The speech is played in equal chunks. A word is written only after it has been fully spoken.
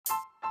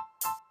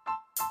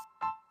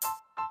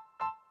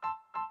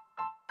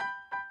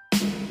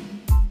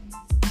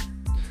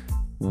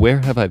Where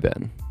have I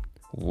been?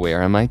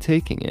 Where am I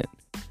taking it?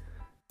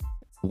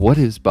 What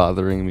is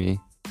bothering me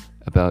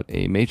about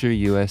a major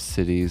U.S.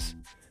 city's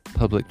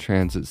public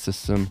transit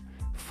system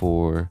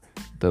for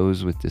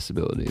those with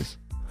disabilities?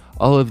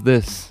 All of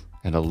this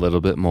and a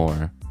little bit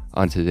more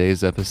on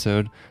today's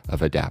episode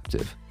of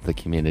Adaptive, the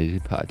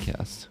community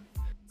podcast.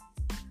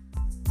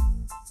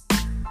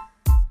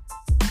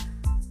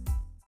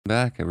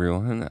 Back,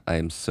 everyone. I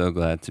am so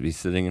glad to be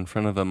sitting in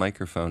front of a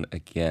microphone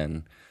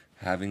again,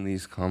 having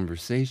these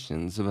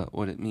conversations about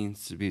what it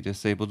means to be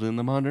disabled in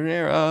the modern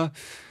era.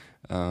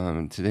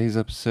 Today's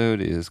episode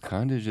is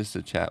kind of just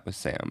a chat with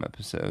Sam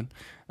episode.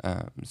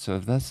 So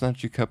if that's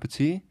not your cup of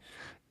tea,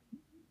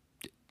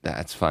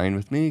 that's fine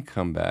with me.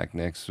 Come back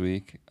next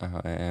week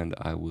and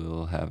I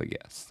will have a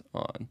guest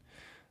on.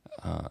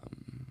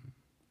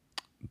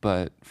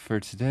 But for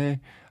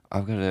today,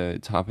 I've got a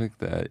topic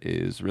that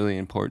is really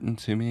important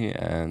to me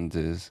and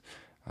is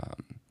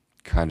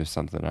kind of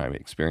something I'm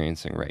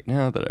experiencing right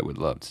now that I would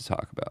love to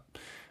talk about.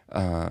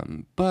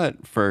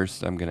 But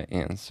first, I'm going to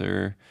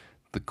answer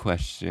the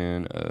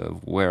question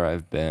of where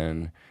I've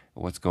been,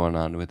 what's going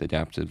on with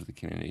Adaptive, the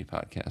community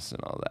podcast,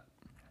 and all that.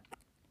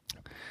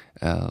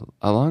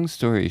 A long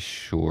story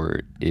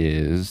short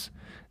is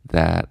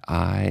that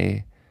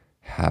I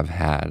have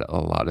had a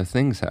lot of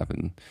things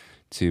happen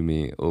to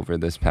me over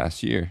this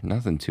past year.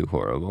 Nothing too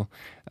horrible.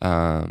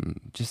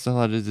 Just a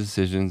lot of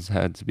decisions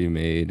had to be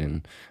made,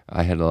 and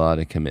I had a lot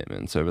of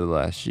commitments over the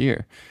last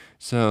year.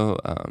 So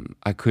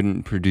I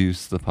couldn't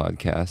produce the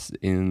podcast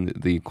in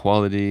the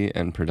quality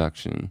and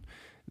production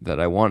that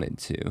I wanted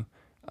to.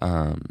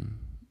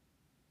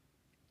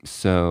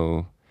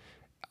 So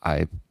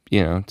I,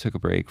 took a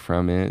break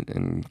from it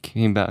and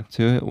came back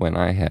to it when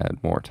I had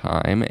more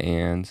time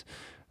and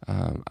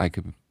I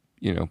could,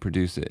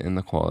 produce it in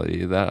the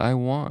quality that I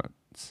want.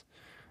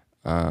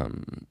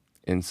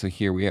 And so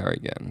here we are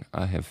again.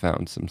 I have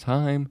found some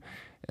time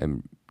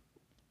and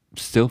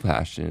still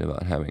passionate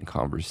about having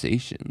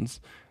conversations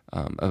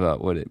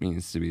about what it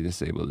means to be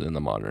disabled in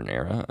the modern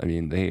era. I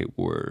mean, the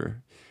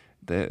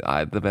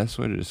best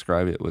way to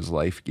describe it was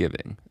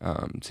life-giving,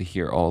 to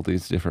hear all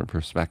these different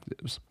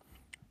perspectives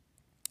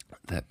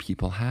that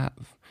people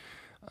have.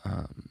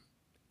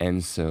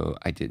 And so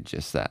I did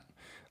just that.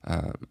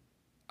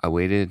 I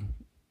waited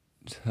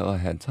till I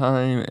had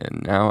time,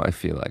 and now I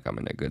feel like I'm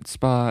in a good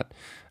spot.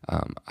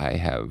 I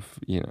have,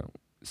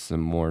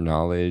 some more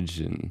knowledge,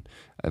 and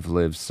I've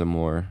lived some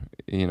more,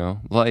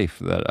 life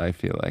that I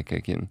feel like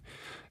I can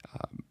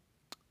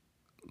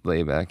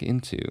lay back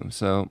into.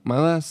 So my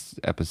last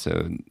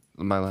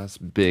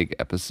big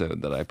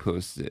episode that I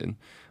posted,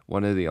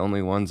 one of the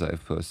only ones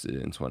I've posted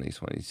in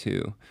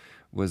 2022,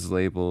 was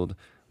labeled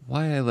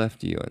Why I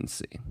Left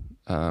UNC.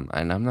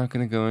 And I'm not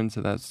going to go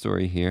into that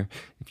story here.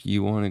 If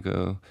you want to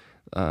go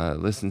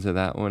listen to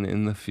that one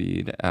in the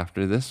feed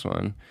after this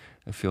one,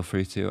 feel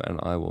free to, and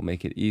I will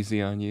make it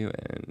easy on you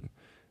and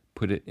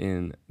put it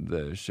in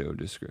the show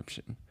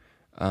description.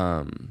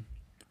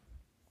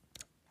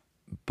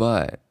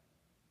 But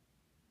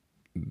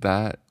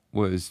that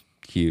was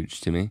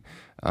huge to me.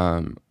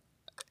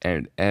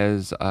 And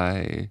as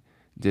I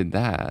did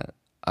that,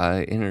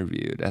 I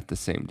interviewed at the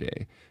same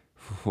day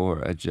for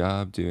a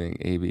job doing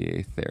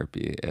ABA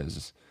therapy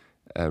as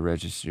a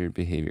registered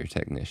behavior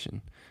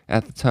technician.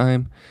 At the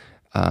time,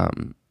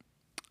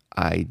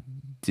 I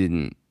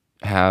didn't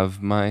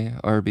have my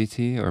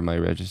RBT or my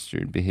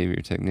registered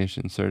behavior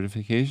technician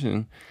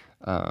certification,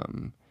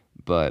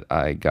 but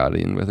I got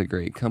in with a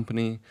great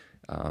company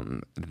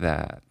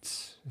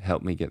that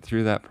helped me get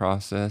through that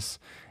process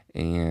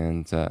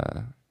and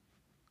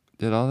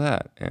did all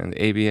that. And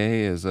ABA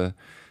is a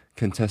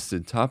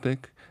contested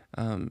topic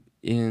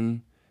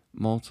in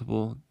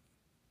multiple,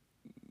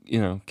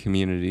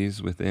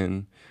 communities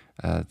within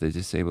the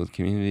disabled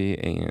community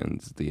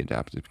and the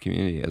adaptive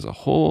community as a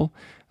whole.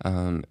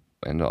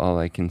 And all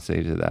I can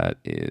say to that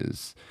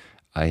is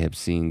I have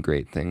seen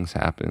great things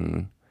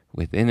happen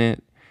within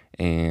it,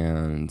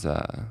 and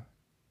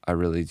I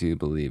really do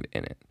believe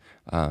in it.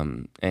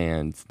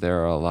 And there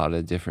are a lot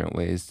of different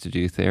ways to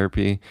do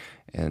therapy,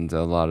 and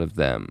a lot of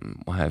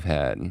them have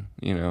had,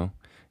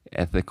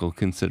 ethical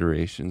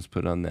considerations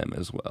put on them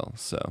as well.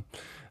 So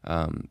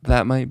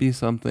that might be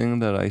something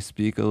that I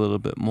speak a little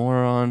bit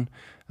more on.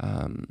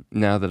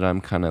 Now that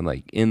I'm kind of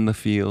like in the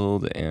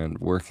field and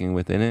working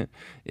within it,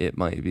 it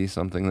might be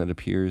something that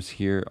appears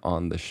here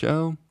on the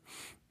show.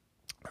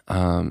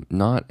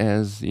 Not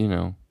as,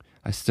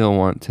 I still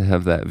want to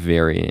have that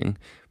varying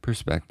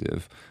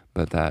perspective,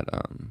 but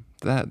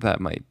that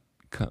might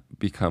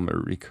become a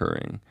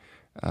recurring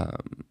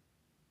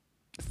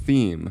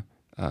theme,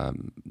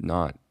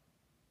 not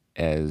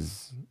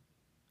as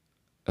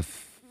a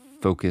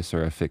focus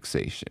or a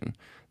fixation,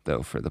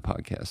 though, for the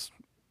podcast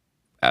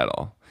at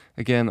all.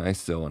 Again, I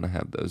still want to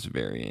have those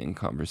varying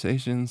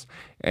conversations,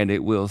 and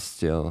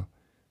the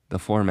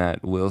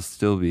format will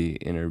still be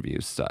interview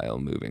style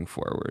moving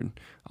forward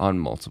on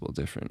multiple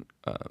different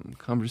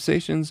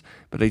conversations,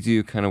 but I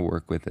do kind of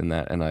work within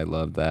that, and I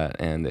love that,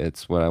 and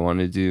it's what I want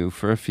to do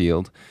for a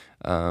field,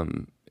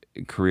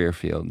 career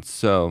field.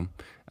 So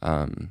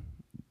Um,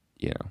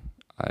 you know,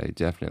 I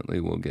definitely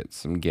will get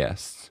some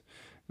guests,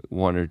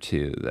 one or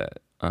two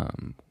that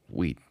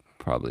we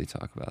probably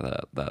talk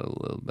about that a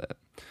little bit.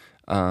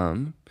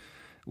 Um,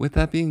 with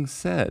that being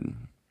said,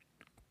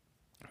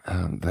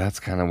 that's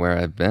kind of where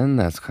I've been.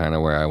 That's kind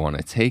of where I want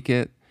to take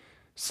it.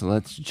 So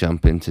let's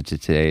jump into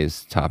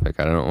today's topic.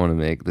 I don't want to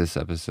make this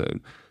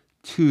episode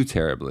too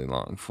terribly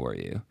long for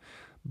you,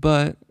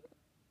 but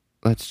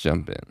let's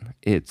jump in.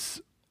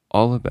 It's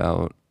all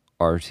about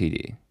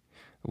RTD.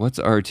 What's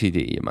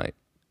RTD, you might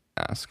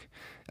ask?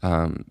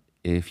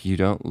 If you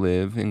don't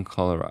live in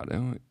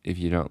Colorado, if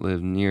you don't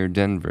live near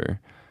Denver,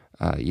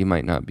 you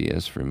might not be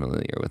as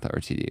familiar with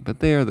RTD, but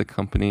they are the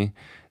company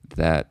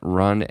that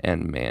run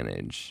and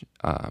manage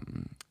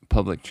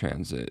public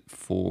transit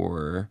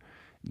for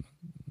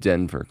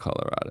Denver,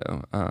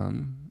 Colorado,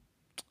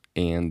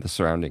 and the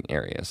surrounding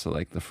area. So,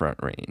 like the Front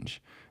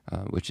Range,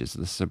 which is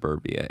the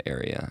suburbia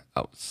area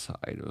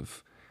outside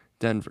of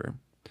Denver.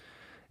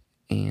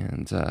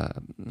 And I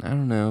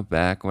don't know,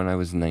 back when I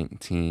was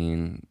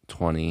 19,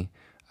 20,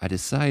 I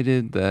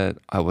decided that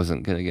I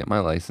wasn't going to get my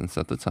license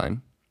at the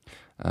time.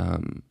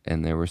 And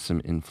there were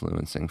some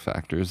influencing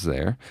factors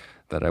there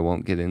that I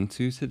won't get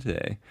into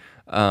today.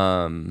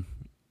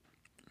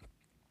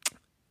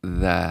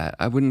 That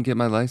I wouldn't get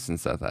my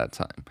license at that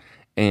time.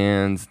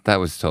 And that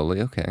was totally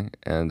okay.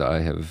 And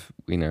I have,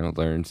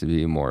 learned to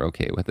be more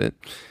okay with it.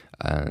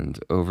 And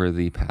over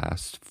the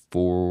past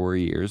 4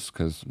 years,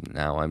 because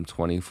now I'm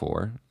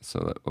 24,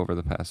 so over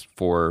the past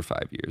 4 or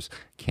 5 years,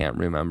 can't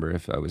remember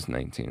if I was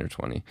 19 or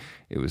 20.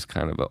 It was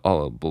kind of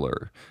all a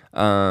blur.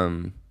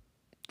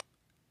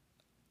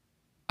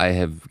 I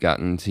have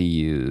gotten to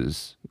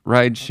use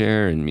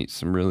rideshare and meet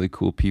some really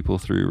cool people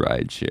through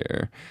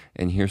rideshare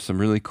and hear some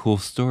really cool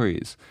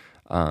stories.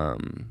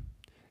 And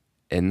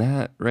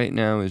that right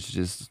now is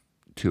just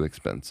too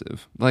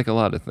expensive, like a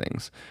lot of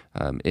things.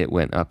 It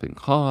went up in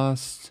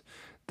cost.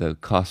 The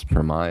cost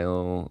per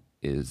mile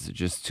is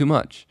just too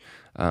much.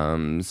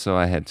 So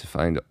I had to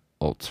find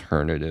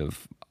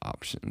alternative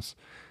options.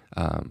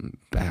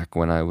 Back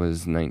when I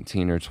was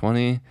 19 or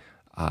 20,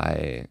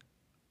 I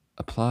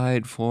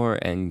applied for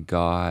and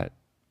got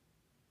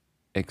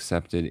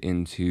accepted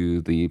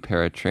into the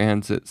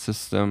paratransit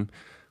system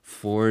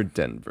for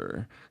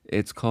Denver.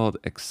 It's called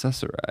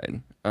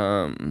Accessoride,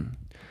 and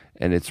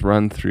it's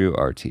run through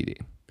RTD.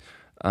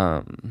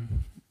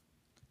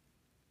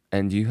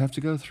 And you have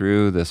to go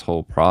through this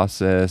whole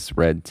process,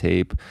 red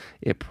tape.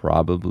 It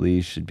probably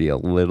should be a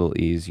little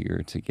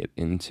easier to get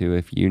into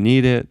if you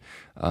need it.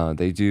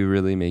 They do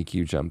really make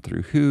you jump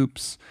through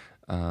hoops.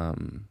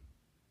 And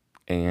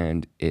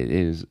it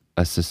is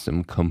a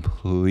system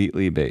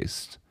completely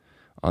based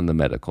on the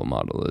medical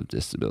model of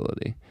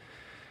disability,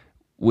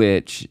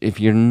 which, if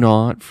you're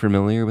not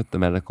familiar with the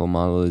medical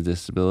model of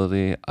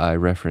disability, I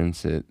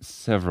reference it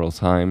several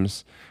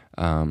times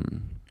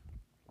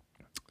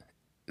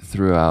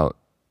throughout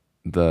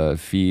the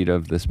feed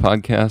of this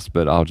podcast,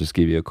 but I'll just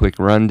give you a quick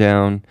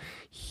rundown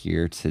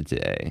here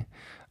today.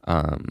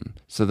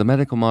 So the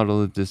medical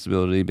model of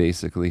disability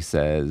basically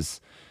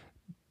says,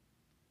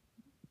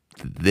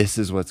 this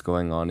is what's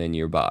going on in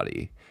your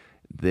body.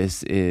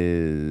 This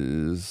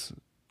is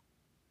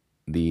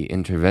the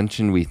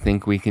intervention we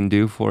think we can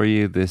do for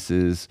you. This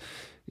is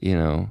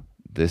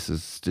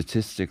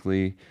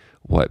statistically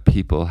what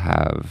people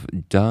have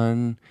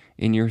done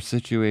in your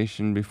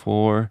situation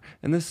before.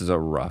 And this is a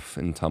rough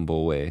and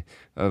tumble way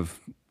of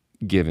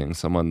giving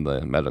someone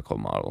the medical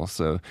model.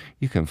 So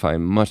you can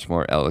find much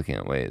more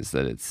elegant ways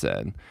that it's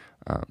said.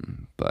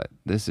 But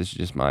this is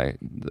just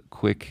the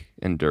quick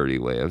and dirty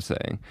way of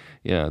saying,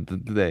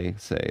 they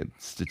say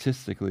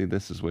statistically,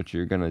 this is what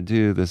you're going to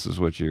do. This is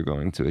what you're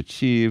going to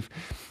achieve.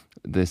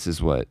 This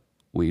is what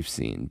we've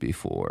seen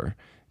before.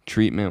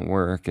 Treatment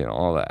work and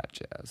all that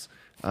jazz.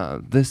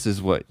 This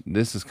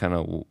is kind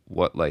of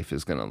what life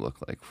is going to look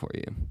like for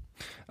you.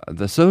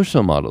 The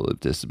social model of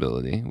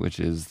disability, which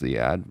is the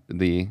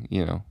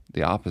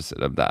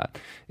opposite of that,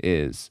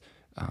 is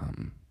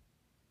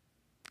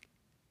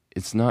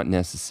it's not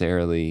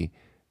necessarily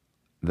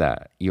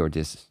that you're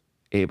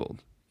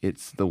disabled.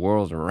 It's the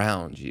world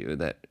around you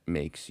that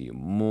makes you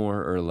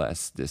more or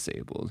less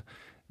disabled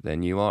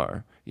than you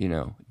are.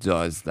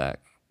 Does that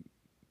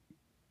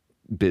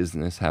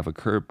business have a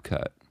curb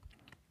cut?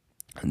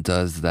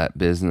 Does that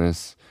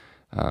business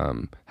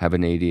have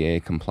an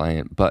ADA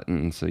compliant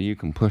button so you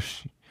can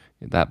push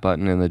that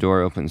button and the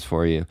door opens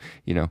for you?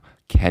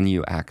 Can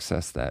you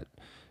access that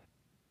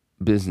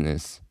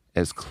business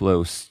as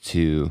close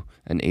to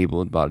an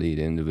able-bodied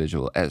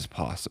individual as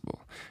possible?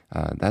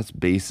 That's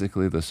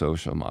basically the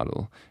social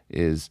model.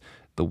 Is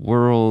the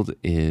world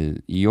is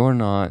you're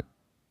not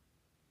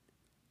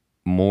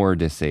more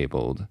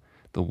disabled.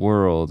 The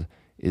world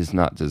is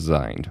not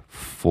designed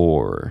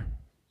for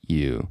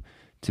you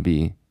to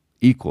be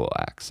equal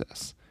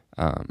access.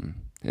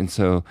 And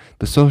so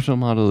the social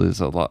model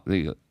is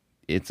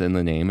it's in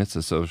the name. It's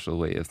a social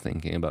way of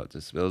thinking about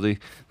disability.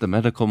 The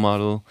medical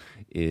model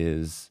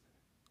is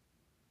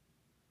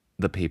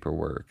the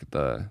paperwork,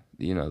 the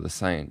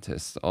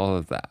scientists, all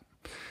of that.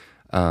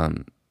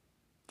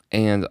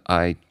 And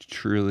I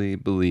truly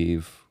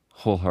believe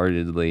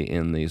wholeheartedly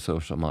in the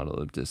social model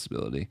of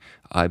disability.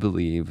 I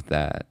believe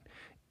that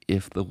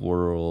if the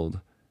world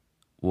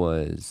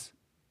was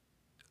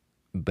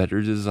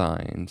better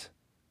designed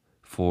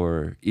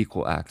for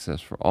equal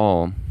access for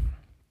all,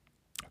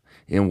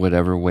 in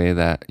whatever way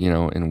that,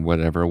 in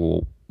whatever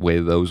way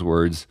those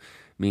words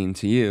mean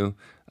to you,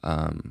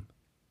 um,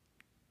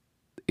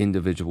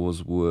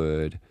 individuals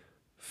would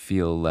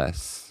feel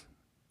less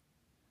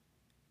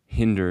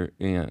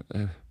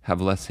have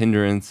less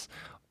hindrance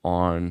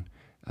on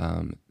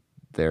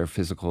their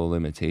physical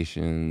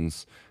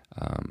limitations,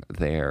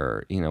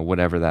 their,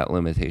 whatever that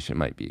limitation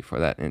might be for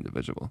that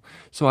individual.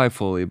 So I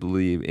fully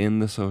believe in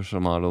the social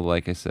model.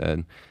 Like I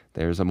said,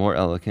 there's a more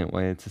elegant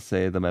way to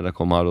say the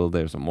medical model.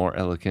 There's a more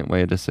elegant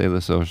way to say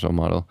the social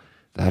model.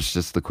 That's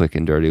just the quick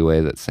and dirty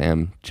way that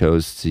Sam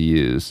chose to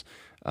use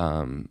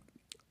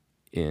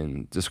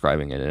in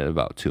describing it in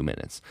about 2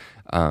 minutes.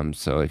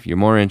 So if you're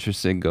more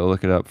interested, go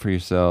look it up for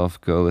yourself.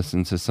 Go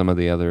listen to some of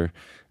the other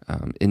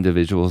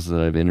individuals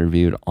that I've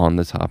interviewed on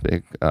the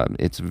topic.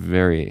 It's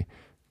very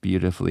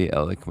beautifully,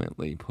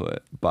 eloquently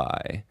put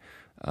by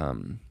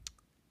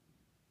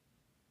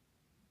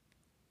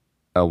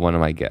one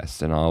of my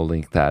guests, and I'll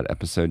link that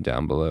episode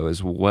down below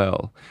as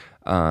well.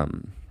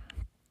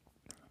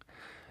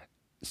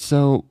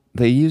 So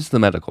they use the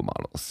medical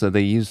model. So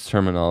they use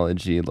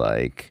terminology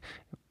like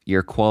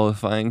your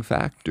qualifying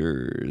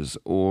factors,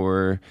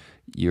 or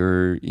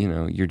your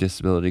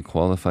disability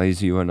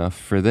qualifies you enough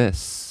for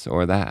this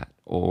or that,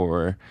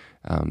 or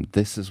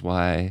this is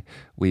why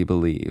we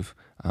believe.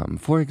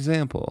 For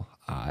example,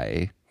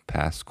 I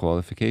passed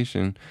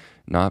qualification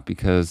not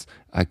because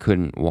I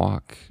couldn't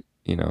walk,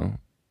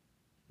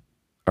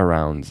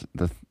 around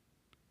the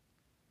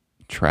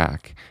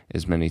track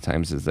as many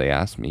times as they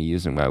asked me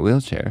using my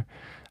wheelchair,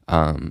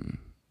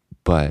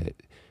 but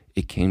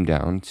it came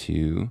down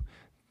to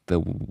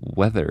the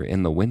weather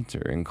in the winter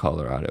in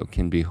Colorado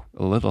can be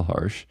a little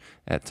harsh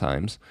at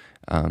times,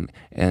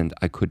 and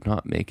I could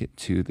not make it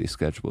to the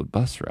scheduled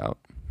bus route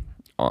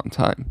on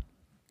time.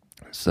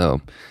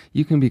 So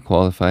you can be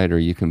qualified or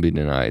you can be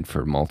denied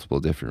for multiple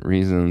different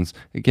reasons.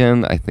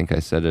 Again, I think I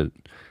said it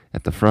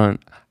at the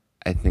front.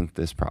 I think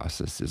this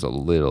process is a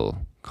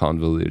little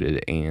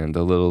convoluted and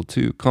a little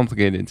too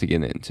complicated to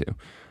get into.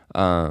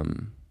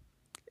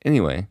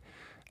 Anyway,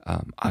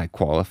 I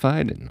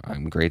qualified, and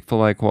I'm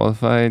grateful I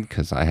qualified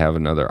because I have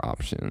another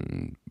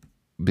option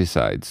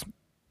besides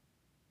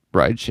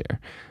rideshare.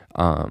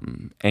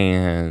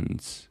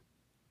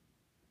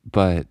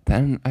 But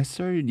then I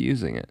started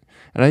using it,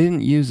 and I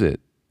didn't use it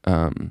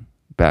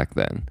back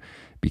then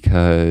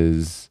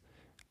because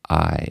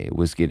I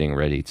was getting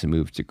ready to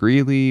move to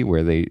Greeley,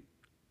 where they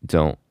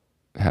don't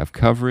have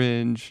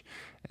coverage,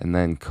 and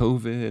then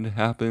COVID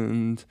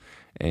happened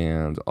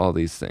and all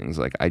these things.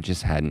 Like, I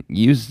just hadn't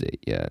used it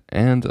yet,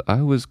 and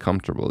I was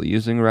comfortable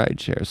using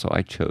rideshare, so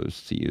I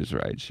chose to use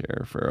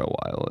rideshare for a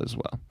while as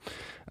well.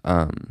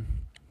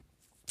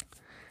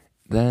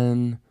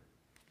 Then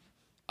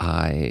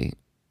I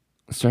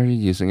started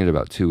using it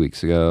about 2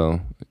 weeks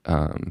ago.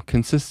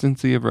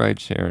 Consistency of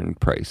rideshare and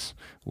price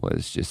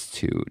was just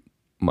too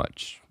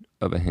much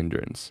of a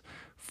hindrance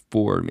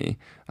for me.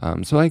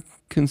 So I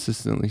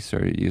consistently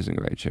started using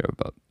rideshare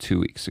about 2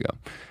 weeks ago.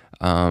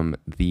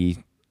 The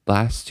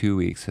last 2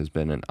 weeks has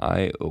been an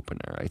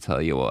eye-opener, I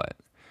tell you what.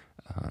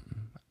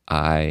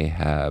 I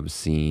have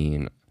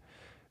seen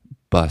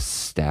bus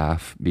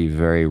staff be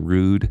very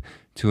rude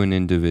to an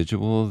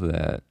individual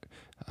that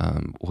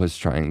was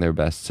trying their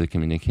best to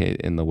communicate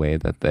in the way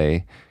that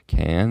they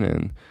can,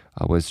 and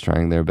was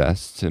trying their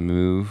best to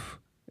move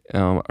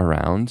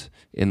around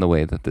in the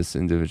way that this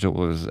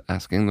individual was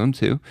asking them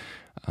to.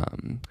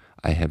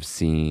 I have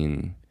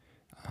seen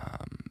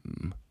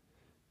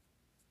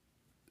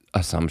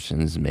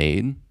assumptions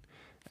made.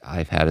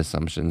 I've had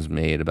assumptions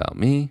made about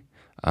me,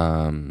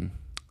 and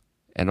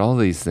all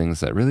these things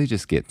that really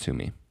just get to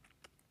me.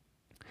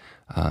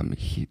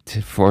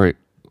 For a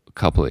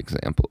couple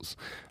examples,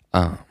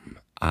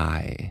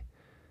 I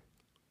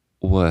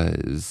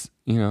was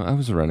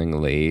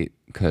running late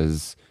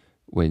because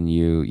when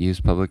you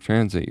use public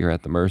transit, you're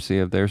at the mercy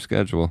of their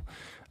schedule.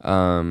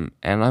 And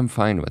I'm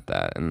fine with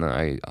that, and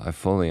I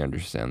fully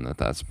understand that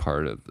that's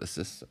part of the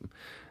system.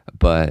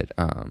 But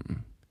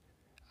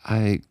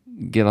I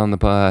get on the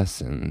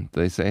bus, and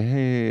they say,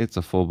 hey, it's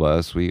a full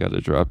bus. We got to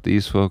drop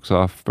these folks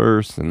off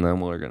first, and then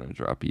we're going to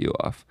drop you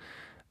off.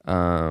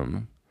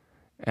 And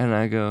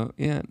I go,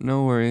 yeah,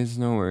 no worries,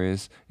 no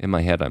worries. In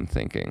my head, I'm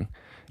thinking,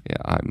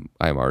 yeah,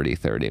 I'm already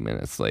 30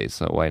 minutes late,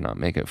 so why not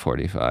make it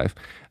 45?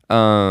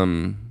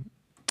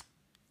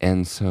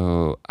 And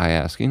so I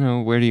ask,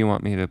 where do you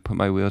want me to put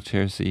my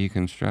wheelchair so you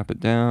can strap it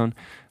down?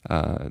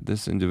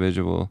 This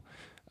individual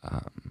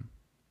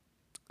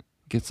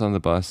gets on the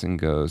bus and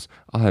goes,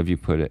 I'll have you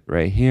put it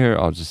right here.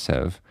 I'll just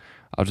have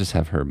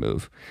her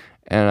move.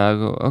 And I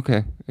go,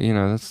 okay,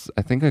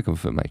 I think I can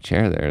fit my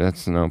chair there.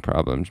 That's no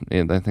problem.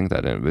 And I think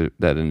that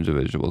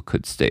individual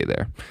could stay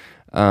there.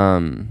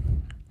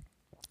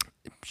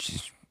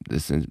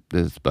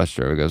 this bus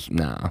driver goes,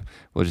 nah,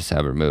 we'll just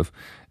have her move.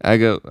 I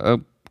go,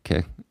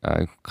 okay.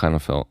 I kind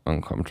of felt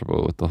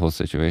uncomfortable with the whole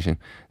situation.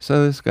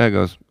 So this guy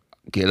goes,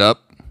 get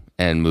up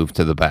and move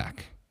to the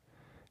back.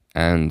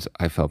 And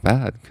I felt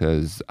bad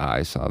because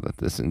I saw that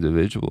this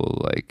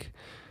individual, like,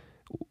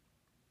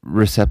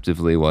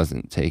 receptively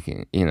wasn't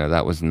taking,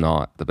 that was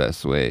not the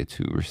best way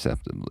to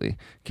receptively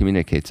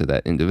communicate to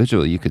that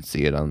individual. You could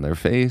see it on their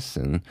face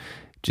and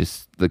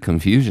just the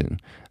confusion.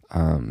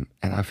 And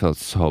I felt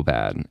so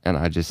bad. And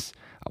I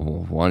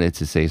wanted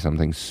to say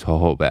something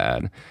so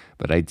bad,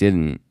 but I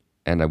didn't.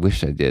 And I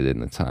wish I did in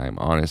the time,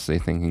 honestly,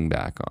 thinking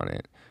back on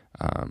it.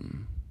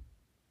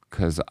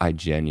 Because I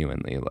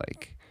genuinely,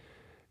 like,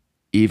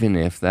 even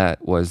if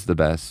that was the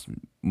best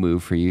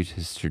move for you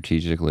to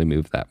strategically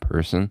move that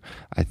person,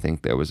 I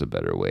think there was a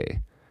better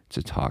way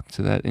to talk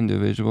to that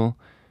individual,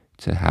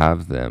 to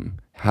have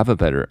them have a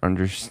better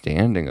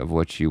understanding of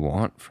what you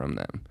want from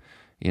them.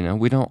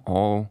 We don't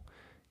all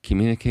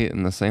communicate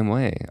in the same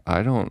way.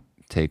 I don't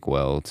take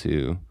well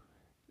to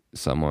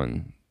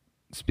someone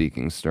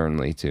speaking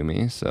sternly to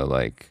me, so,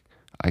 like,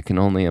 I can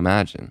only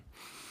imagine.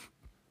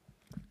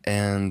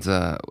 And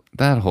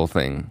that whole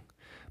thing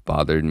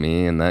bothered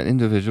me, and that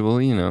individual,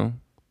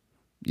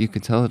 you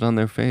could tell it on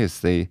their face.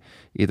 They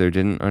either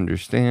didn't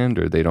understand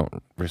or they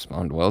don't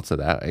respond well to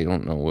that. I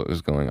don't know what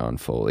was going on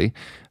fully.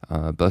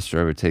 Bus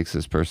driver takes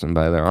this person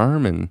by their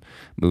arm and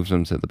moves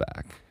them to the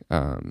back.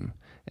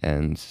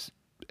 And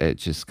it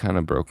just kind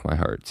of broke my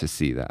heart to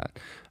see that.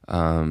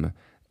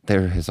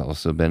 There has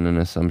also been an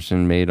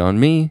assumption made on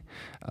me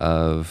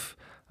of,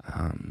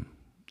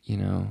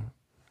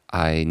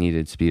 I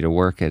needed to be to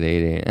work at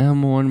 8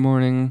 a.m. one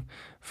morning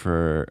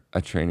for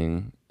a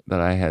training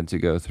that I had to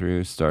go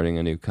through starting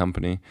a new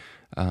company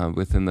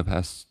within the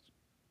past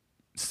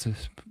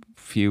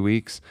few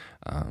weeks.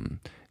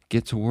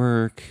 Get to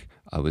work.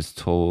 I was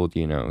told,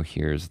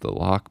 here's the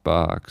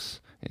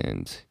lockbox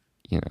and,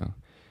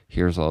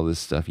 here's all this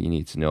stuff you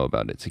need to know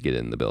about it to get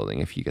in the building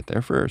if you get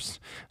there first.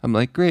 I'm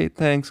like, great,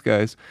 thanks,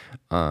 guys.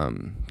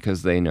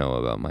 Because they know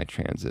about my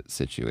transit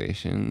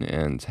situation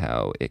and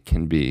how it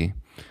can be,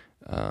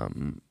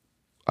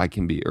 I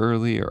can be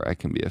early or I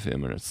can be a few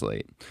minutes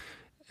late.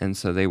 And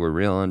so they were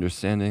real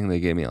understanding.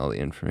 They gave me all the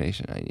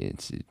information I needed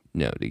to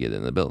know to get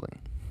in the building.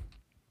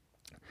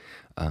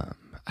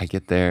 I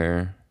get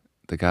there.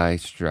 The guy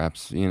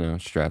straps me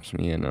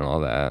in and all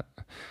that.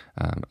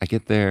 I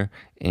get there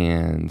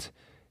and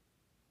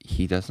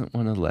he doesn't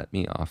want to let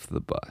me off the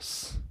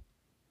bus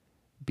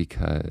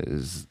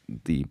because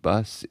the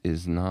bus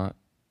is not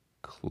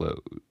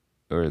closed,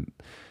 or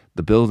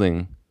the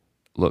building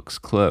looks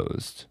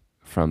closed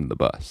from the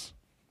bus.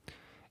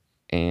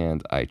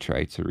 And I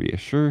try to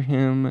reassure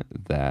him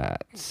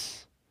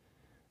that,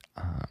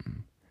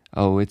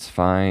 oh, it's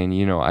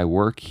fine. I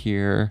work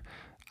here.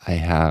 I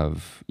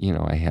have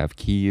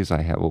keys.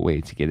 I have a way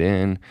to get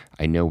in.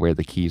 I know where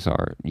the keys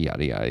are,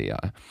 yada, yada,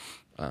 yada.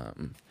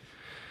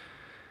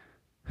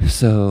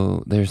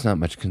 So there's not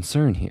much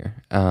concern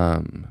here.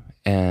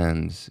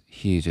 And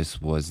he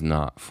just was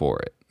not for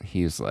it.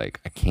 He's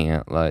like, I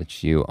can't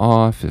let you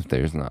off if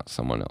there's not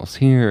someone else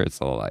here. It's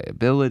a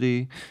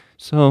liability.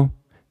 So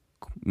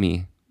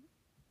me,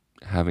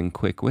 having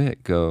quick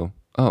wit, go,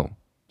 oh,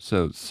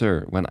 so,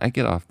 sir, when I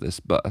get off this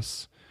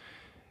bus,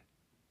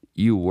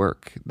 you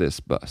work this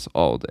bus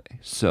all day.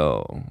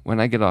 So when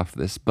I get off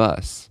this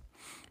bus,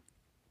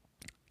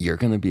 you're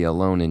going to be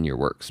alone in your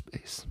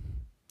workspace.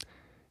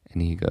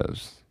 And he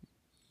goes,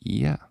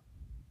 yeah.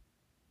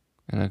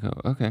 And I go,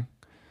 okay.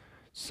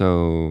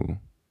 So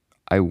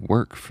I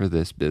work for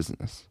this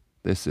business.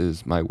 This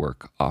is my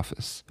work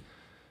office.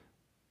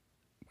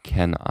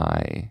 Can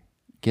I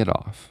get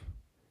off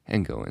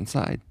and go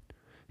inside?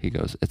 He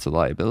goes, it's a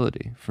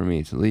liability for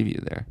me to leave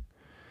you there.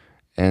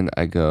 And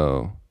I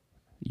go,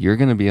 you're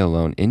going to be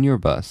alone in your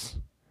bus,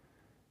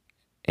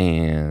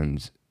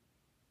 and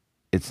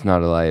it's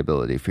not a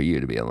liability for you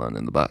to be alone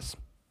in the bus.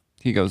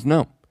 He goes,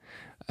 no.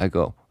 I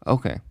go,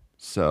 okay,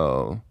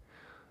 so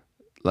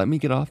let me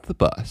get off the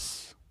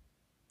bus,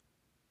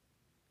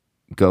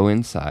 go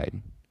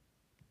inside,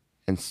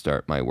 and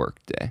start my work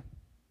day.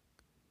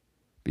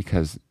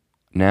 Because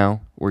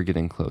now we're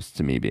getting close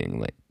to me being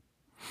late.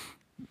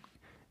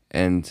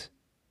 And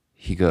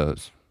he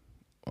goes,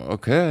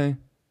 okay,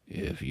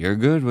 if you're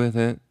good with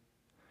it.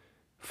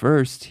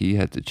 First, he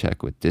had to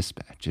check with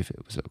dispatch if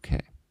it was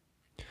okay.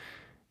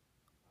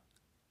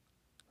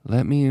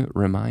 Let me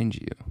remind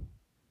you,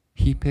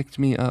 he picked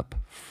me up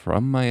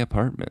from my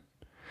apartment,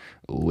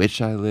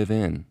 which I live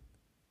in,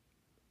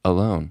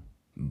 alone,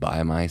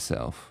 by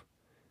myself.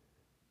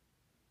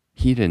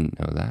 He didn't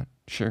know that.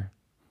 Sure,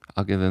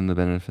 I'll give him the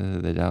benefit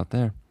of the doubt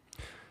there.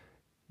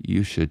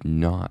 You should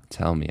not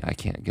tell me I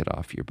can't get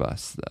off your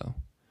bus, though,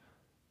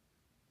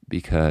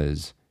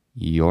 because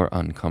you're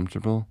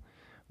uncomfortable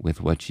with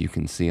what you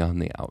can see on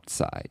the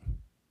outside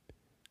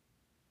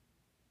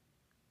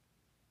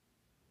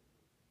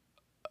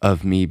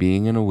of me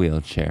being in a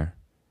wheelchair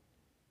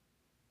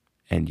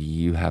and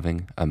you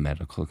having a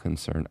medical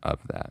concern of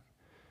that.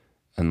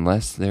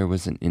 Unless there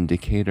was an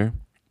indicator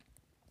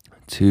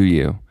to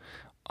you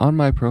on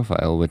my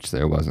profile, which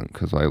there wasn't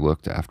because I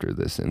looked after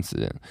this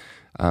incident,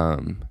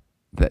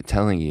 that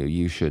telling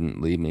you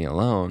shouldn't leave me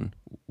alone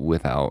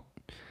without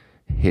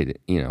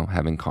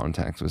having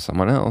contact with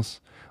someone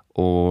else,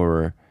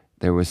 or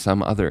there was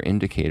some other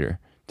indicator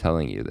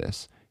telling you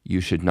this. You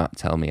should not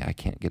tell me I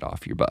can't get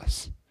off your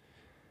bus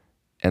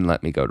and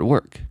let me go to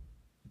work.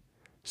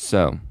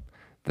 So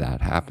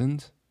that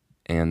happened.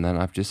 And then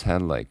I've just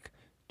had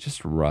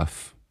just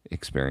rough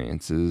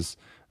experiences.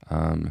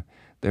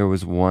 There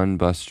was one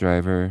bus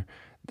driver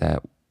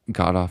that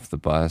got off the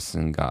bus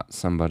and got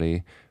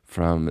somebody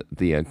from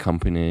the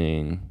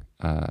accompanying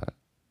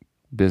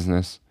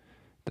business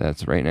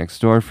that's right next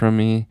door from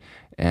me,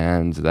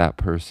 and that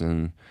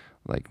person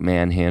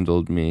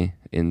manhandled me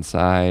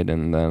inside,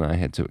 and then I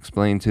had to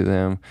explain to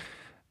them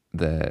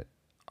that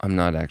I'm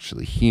not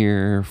actually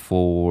here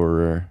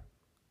for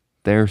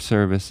their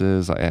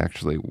services. I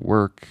actually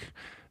work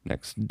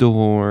next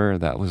door.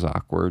 That was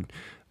awkward.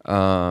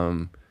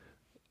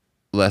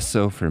 Less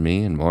so for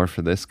me and more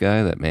for this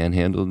guy that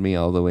manhandled me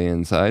all the way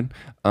inside.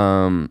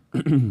 But,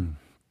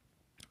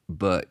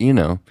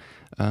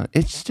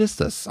 it's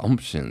just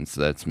assumptions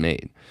that's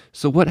made.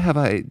 So what have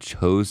I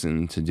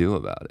chosen to do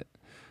about it?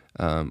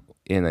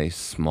 In a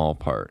small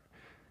part,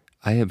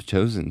 I have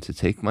chosen to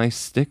take my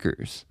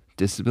stickers,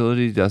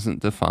 disability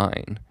doesn't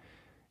define,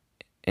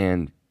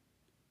 and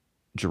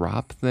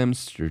drop them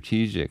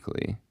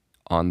strategically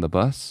on the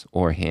bus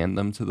or hand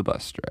them to the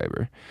bus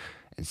driver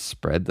and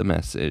spread the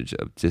message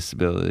of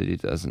disability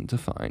doesn't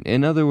define.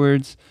 In other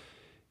words,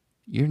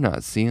 you're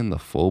not seeing the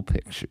full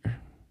picture,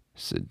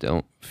 so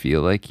don't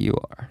feel like you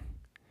are.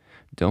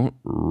 Don't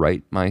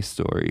write my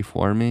story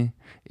for me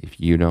if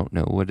you don't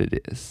know what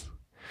it is.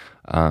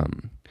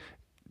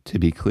 To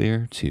be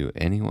clear to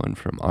anyone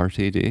from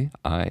RTD,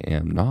 I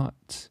am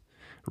not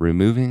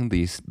removing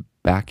the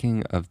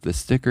backing of the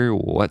sticker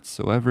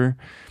whatsoever.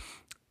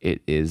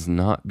 It is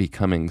not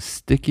becoming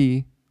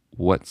sticky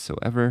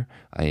whatsoever.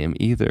 I am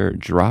either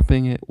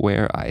dropping it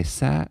where I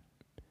sat,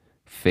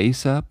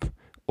 face up,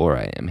 or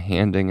I am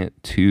handing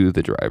it to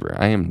the driver.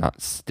 I am not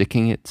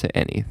sticking it to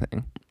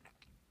anything.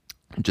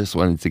 Just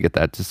wanted to get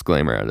that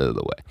disclaimer out of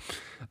the way.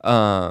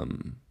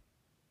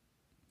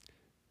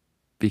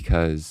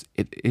 Because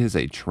it is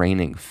a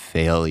training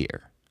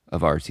failure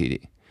of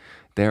RTD.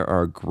 There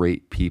are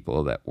great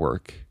people that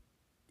work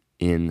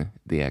in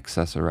the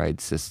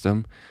Access-a-Ride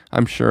system.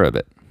 I'm sure of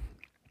it.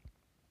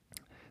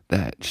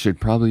 That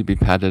should probably be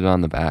patted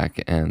on the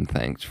back and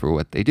thanked for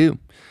what they do.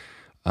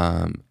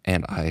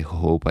 And I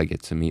hope I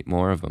get to meet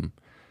more of them.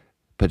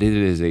 But it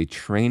is a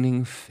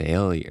training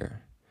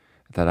failure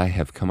that I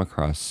have come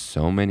across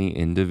so many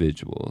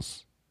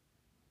individuals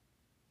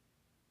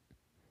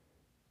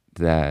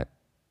that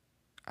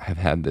have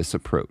had this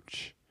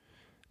approach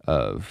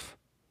of,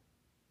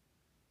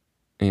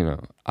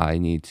 I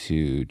need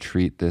to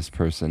treat this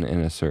person in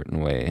a certain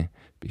way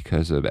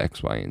because of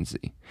X, Y, and Z,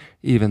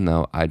 even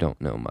though I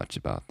don't know much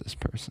about this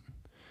person.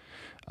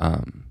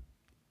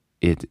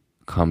 It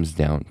comes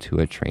down to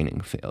a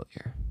training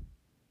failure.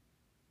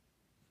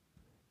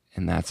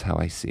 And that's how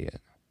I see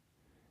it.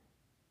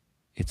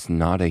 It's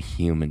not a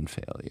human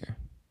failure.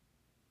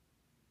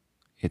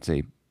 It's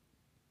a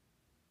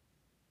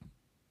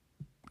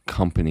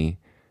company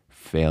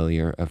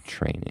failure of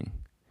training.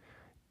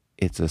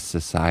 It's a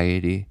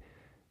society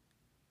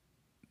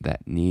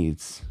that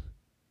needs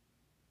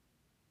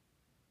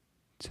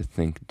to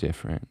think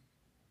different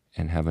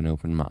and have an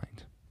open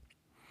mind.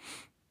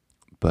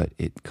 But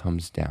it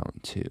comes down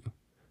to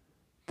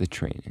the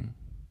training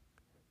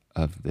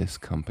of this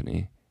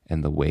company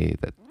and the way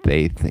that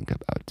they think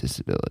about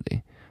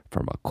disability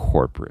from a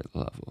corporate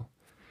level.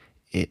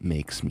 It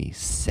makes me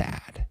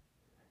sad.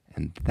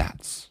 And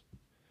that's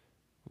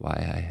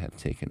why I have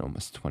taken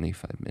almost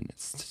 25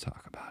 minutes to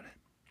talk about it.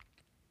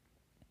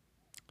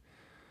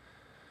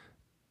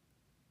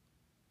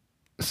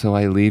 So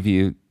I leave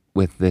you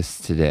with this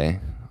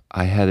today.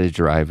 I had a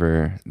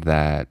driver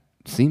that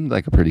seemed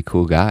like a pretty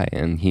cool guy,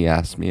 and he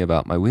asked me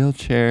about my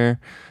wheelchair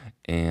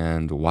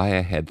and why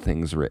I had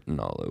things written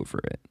all over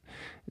it.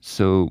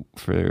 So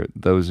for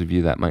those of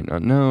you that might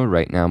not know,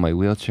 right now my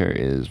wheelchair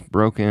is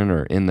broken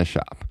or in the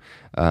shop,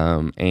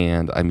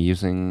 and I'm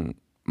using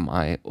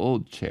my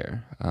old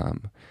chair,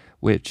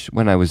 which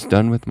when I was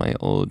done with my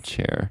old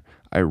chair,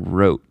 I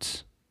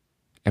wrote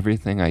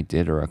everything I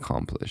did or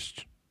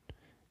accomplished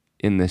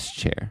in this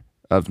chair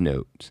of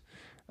note.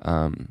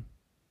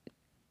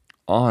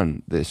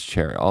 On this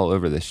chair, all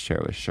over this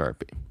chair with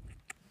Sharpie.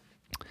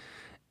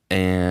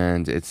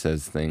 And it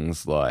says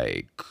things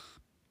like,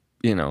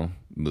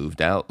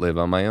 moved out, live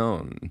on my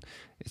own.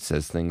 It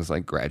says things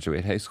like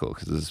graduate high school,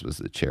 because this was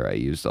the chair I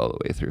used all the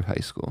way through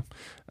high school,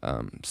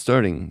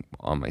 starting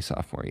on my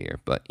sophomore year,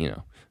 but,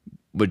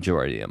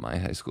 majority of my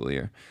high school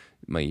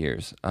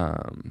years.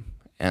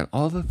 And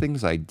all the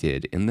things I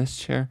did in this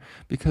chair,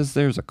 because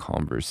there's a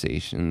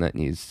conversation that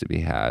needs to be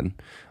had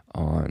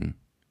on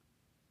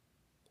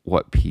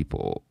what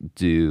people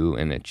do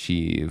and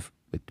achieve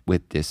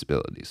with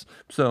disabilities.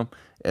 So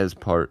as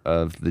part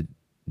of the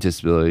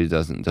Disability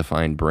Doesn't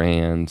Define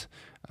brand.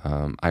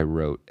 I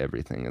wrote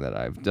everything that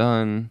I've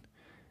done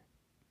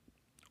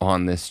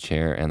on this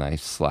chair, and I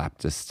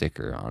slapped a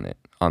sticker on it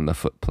on the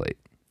footplate.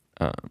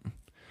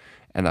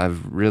 And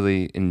I've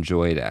really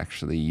enjoyed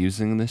actually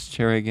using this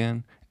chair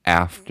again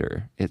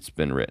after it's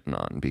been written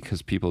on,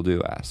 because people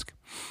do ask.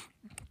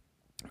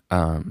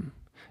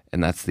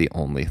 And that's the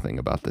only thing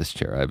about this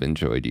chair I've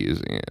enjoyed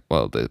using it.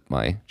 Well,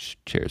 my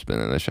chair's been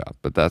in the shop,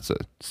 but that's a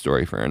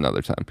story for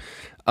another time.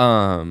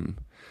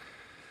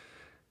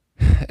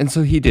 And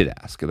so he did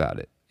ask about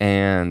it.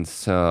 And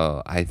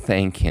so I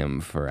thank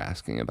him for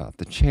asking about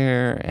the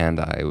chair, and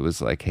I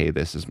was like, hey,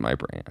 this is my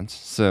brand.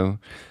 So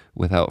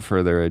without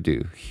further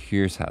ado,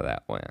 here's how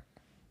that went.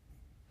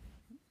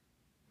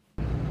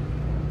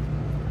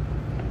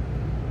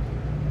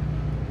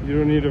 You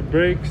don't need a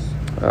brakes?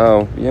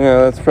 Oh,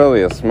 that's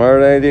probably a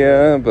smart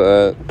idea,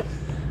 but...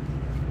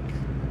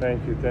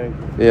 Thank you.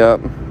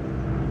 Yep.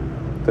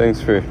 Thanks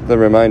for the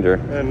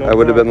reminder. Yeah, no I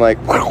would have been like...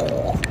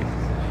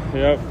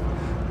 Yep.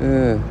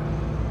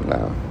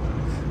 No.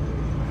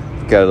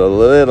 Got a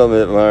little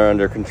bit more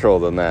under control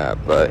than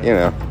that, but,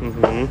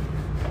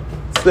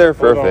 it's there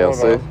for a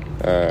fail-safe.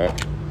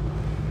 Alright.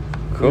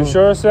 Cool. You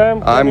sure,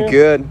 Sam? I'm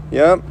good.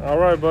 Yep. All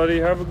right, buddy.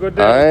 Have a good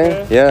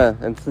day. Okay? Yeah,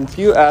 and since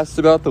you asked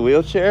about the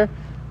wheelchair,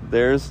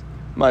 there's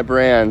my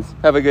brand.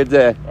 Have a good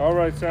day. All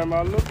right, Sam.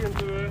 I'll look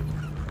into it.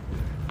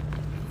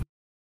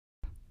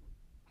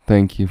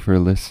 Thank you for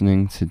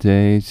listening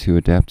today to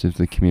Adaptive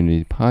the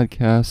Community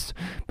podcast.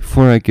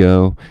 Before I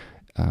go,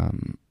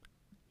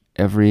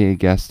 every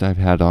guest I've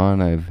had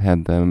on, I've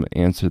had them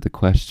answer the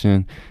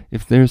question,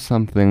 if there's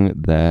something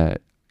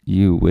that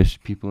you wish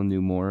people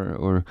knew more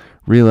or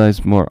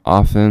realized more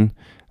often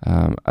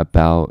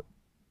about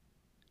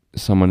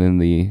someone in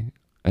the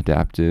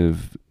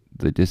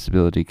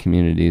disability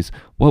communities,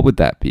 what would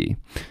that be?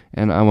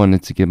 And I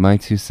wanted to give my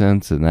 2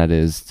 cents, and that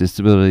is,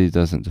 disability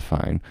doesn't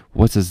define.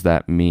 What does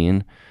that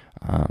mean?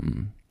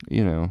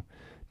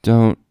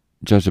 Don't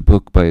judge a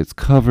book by its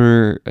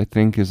cover, I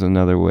think, is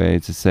another way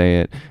to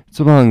say it. It's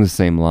along the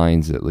same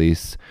lines, at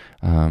least.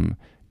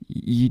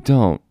 You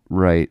don't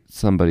write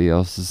somebody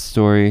else's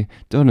story.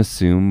 Don't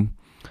assume.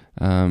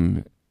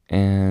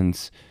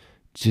 And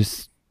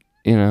just,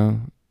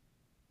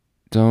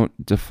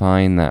 don't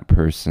define that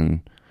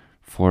person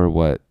for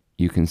what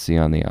you can see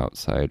on the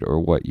outside or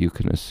what you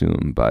can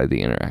assume by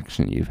the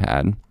interaction you've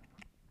had.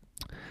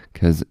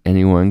 Because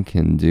anyone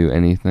can do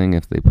anything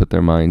if they put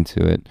their mind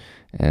to it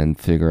and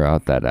figure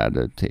out that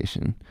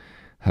adaptation.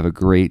 Have a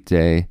great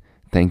day.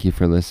 Thank you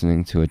for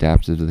listening to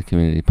Adaptive to the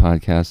Community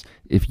podcast.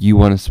 If you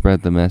want to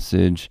spread the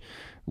message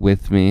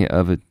with me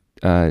of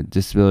a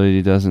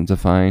disability doesn't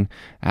define,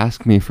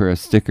 ask me for a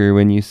sticker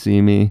when you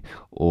see me,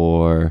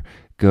 or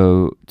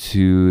go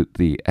to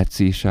the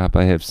Etsy shop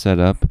I have set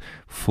up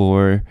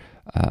for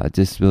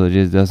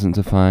disability doesn't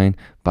define.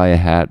 Buy a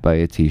hat, buy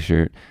a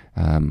t-shirt.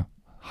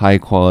 High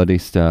quality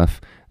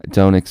stuff.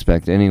 Don't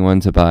expect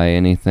anyone to buy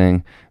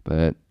anything,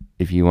 but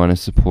if you want to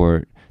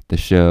support the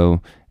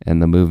show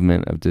and the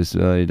movement of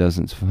Disability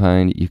Doesn't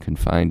Define, you can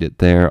find it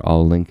there.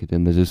 I'll link it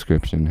in the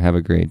description. Have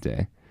a great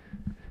day.